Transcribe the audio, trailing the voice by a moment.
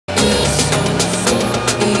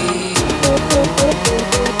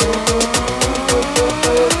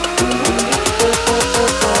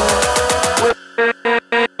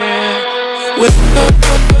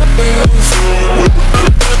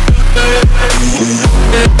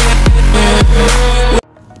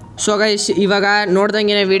So guys ಇವಾಗ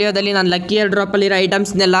ನೋಡ್ದಂಗೆ ವಿಡಿಯೋದಲ್ಲಿ ನಾನು ಲಕ್ಕಿ ಏರ್ ಡ್ರಾಪಲ್ಲಿರೋ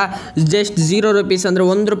ಐಟಮ್ಸ್ನೆಲ್ಲ ಜಸ್ಟ್ 0 ರೂಪೀಸ್ ಅಂದರೆ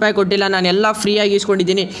 ₹1 ಕೊಟ್ಟಿಲ್ಲ, ನಾನು ಎಲ್ಲ ಫ್ರೀಯಾಗಿ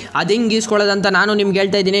ಈಸ್ಕೊಂಡಿದ್ದೀನಿ. ಅದು ಹಿಂಗೆ ಈಸ್ಕೊಳ್ಳೋದಂತ ನಾನು ನಿಮ್ಗೆ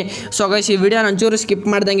ಹೇಳ್ತಾ ಇದ್ದೀನಿ. ಸೊ ಗೈಸ್ ಈ ವಿಡಿಯೋ ಒಂಚೂರು ಸ್ಕಿಪ್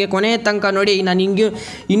ಮಾಡ್ದಂಗೆ ಕೊನೆ ತನಕ ನೋಡಿ. ನಾನು ಹಿಂಗೆ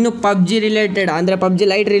ಇನ್ನೂ ಪಬ್ಜಿ ರಿಲೇಟೆಡ್ ಅಂದರೆ ಪಬ್ಜಿ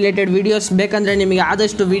ಲೈಟ್ ರಿಲೇಟೆಡ್ ವೀಡಿಯೋಸ್ ಬೇಕಂದರೆ ನಿಮಗೆ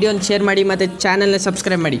ಆದಷ್ಟು ವೀಡಿಯೋನ ಶೇರ್ ಮಾಡಿ ಮತ್ತು ಚಾನಲ್ನ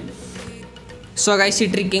ಸಬ್ಸ್ಕ್ರೈಬ್ ಮಾಡಿ. ಸೊ ಗೈಸ್ ಈ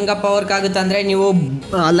ಟ್ರಿಕ್ ಹೆಂಗಪ್ಪ ವರ್ಕ್ ಆಗುತ್ತೆ ಅಂದರೆ ನೀವು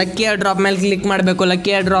ಲಕ್ಕಿ ಏರ್ ಡ್ರಾಪ್ ಮೇಲೆ ಕ್ಲಿಕ್ ಮಾಡಬೇಕು.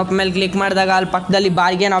 ಲಕ್ಕಿ ಏರ್ ಡ್ರಾಪ್ ಮೇಲೆ ಕ್ಲಿಕ್ ಮಾಡಿದಾಗ ಅಲ್ಲಿ ಪಕ್ಕದಲ್ಲಿ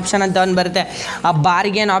ಬಾರ್ಗೇನ್ ಆಪ್ಷನ್ ಅಂತ ಒಂದು ಬರುತ್ತೆ. ಆ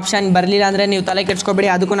ಬಾರ್ಗೇನ್ ಆಪ್ಷನ್ ಬರಲಿಲ್ಲ ಅಂದರೆ ನೀವು ತಲೆ ಕೆಡ್ಸ್ಕೊಬೇಡಿ,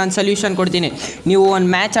 ಅದಕ್ಕೂ ನಾನು ಸೊಲ್ಯೂಷನ್ ಕೊಡ್ತೀನಿ. ನೀವು ಒಂದು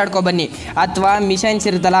ಮ್ಯಾಚ್ ಆಡ್ಕೊಬನ್ನಿ ಅಥವಾ ಮಿಷನ್ಸ್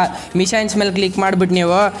ಇರುತ್ತಲ್ಲ, ಮಿಷನ್ಸ್ ಮೇಲೆ ಕ್ಲಿಕ್ ಮಾಡಿಬಿಟ್ಟು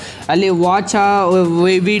ನೀವು ಅಲ್ಲಿ ವಾಚ್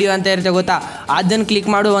ವೀಡಿಯೋ ಅಂತ ಇರುತ್ತೆ ಗೊತ್ತಾ, ಅದನ್ನು ಕ್ಲಿಕ್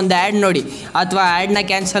ಮಾಡು, ಒಂದು ಆ್ಯಡ್ ನೋಡಿ ಅಥವಾ ಆ್ಯಡ್ನ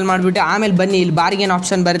ಕ್ಯಾನ್ಸಲ್ ಮಾಡಿಬಿಟ್ಟು ಆಮೇಲೆ ಬನ್ನಿ, ಇಲ್ಲಿ ಬಾರ್ಗೇನ್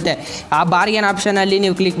ಆಪ್ಷನ್ ಬರುತ್ತೆ. ಆ ಬಾರ್ಗೇನ್ ಆಪ್ಷನಲ್ಲಿ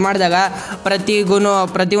ನೀವು ಕ್ಲಿಕ್ ಮಾಡಿದಾಗ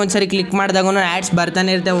ಪ್ರತಿ ಒಂದು ಸರಿ ಕ್ಲಿಕ್ ಮಾಡಿದಾಗೂ ಆ್ಯಡ್ಸ್ ಬರ್ತಾನೆ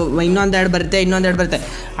ಇರುತ್ತೆ. ಇನ್ನೊಂದು ಆ್ಯಡ್ ಬರುತ್ತೆ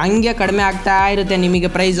ಹಂಗೆ ಕಡಿಮೆ ಆಗ್ತಾ ಇರುತ್ತೆ ನಿಮಗೆ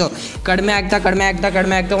ಪ್ರೈಸು. ಕಡಿಮೆ ಆಗ್ತಾ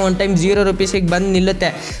ಒಂದು ಟೈಮ್ 0 ರೂಪೀಸಿಗೆ ಬಂದು ನಿಲ್ಲುತ್ತೆ.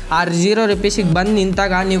 ಆ 0 ರೂಪೀಸಿಗೆ ಬಂದು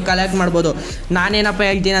ನಿಂತಾಗ ನೀವು ಕಲೆಕ್ಟ್ ಮಾಡ್ಬೋದು. ನಾನೇನಪ್ಪ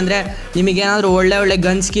ಹೇಳ್ತೀನಿ ಅಂದರೆ ನಿಮಗೇನಾದರೂ ಒಳ್ಳೆ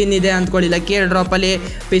ಗನ್ ಸ್ಕಿನ್ ಇದೆ ಅಂದ್ಕೊಳ್ಳಿ, ಲಕ್ಕಿ ಏರ್ ಡ್ರಾಪಲ್ಲಿ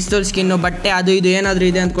ಪಿಸ್ತೂಲ್ ಸ್ಕಿನ್ನು, ಬಟ್ಟೆ ಅದು ಇದು ಏನಾದರೂ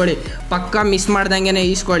ಇದೆ ಅಂದ್ಕೊಳ್ಳಿ, ಪಕ್ಕ ಮಿಸ್ ಮಾಡ್ದಂಗೆ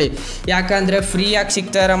ಈಸ್ಕೊಳ್ಳಿ. ಯಾಕಂದರೆ ಫ್ರೀಯಾಗಿ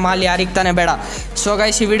ಸಿಗ್ತಾ ಇರೋ ಮಾಲ್ ಯಾರಿಗೆ ತಾನೇ ಬೇಡ. ಸೊ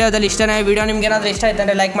ಗೈಸ್ ಈ ವಿಡಿಯೋದಲ್ಲಿ ಇಷ್ಟನೇ. ವಿಡಿಯೋ ನಿಮ್ಗೆ ಏನಾದರೂ ಇಷ್ಟ ಆಯ್ತು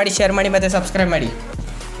ಅಂದರೆ ಲೈಕ್ ಮಾಡಿ, ಶೇರ್ ಮಾಡಿ ಮತ್ತು ಸಬ್ಸ್ಕ್ರೈಬ್ ಮಾಡಿ.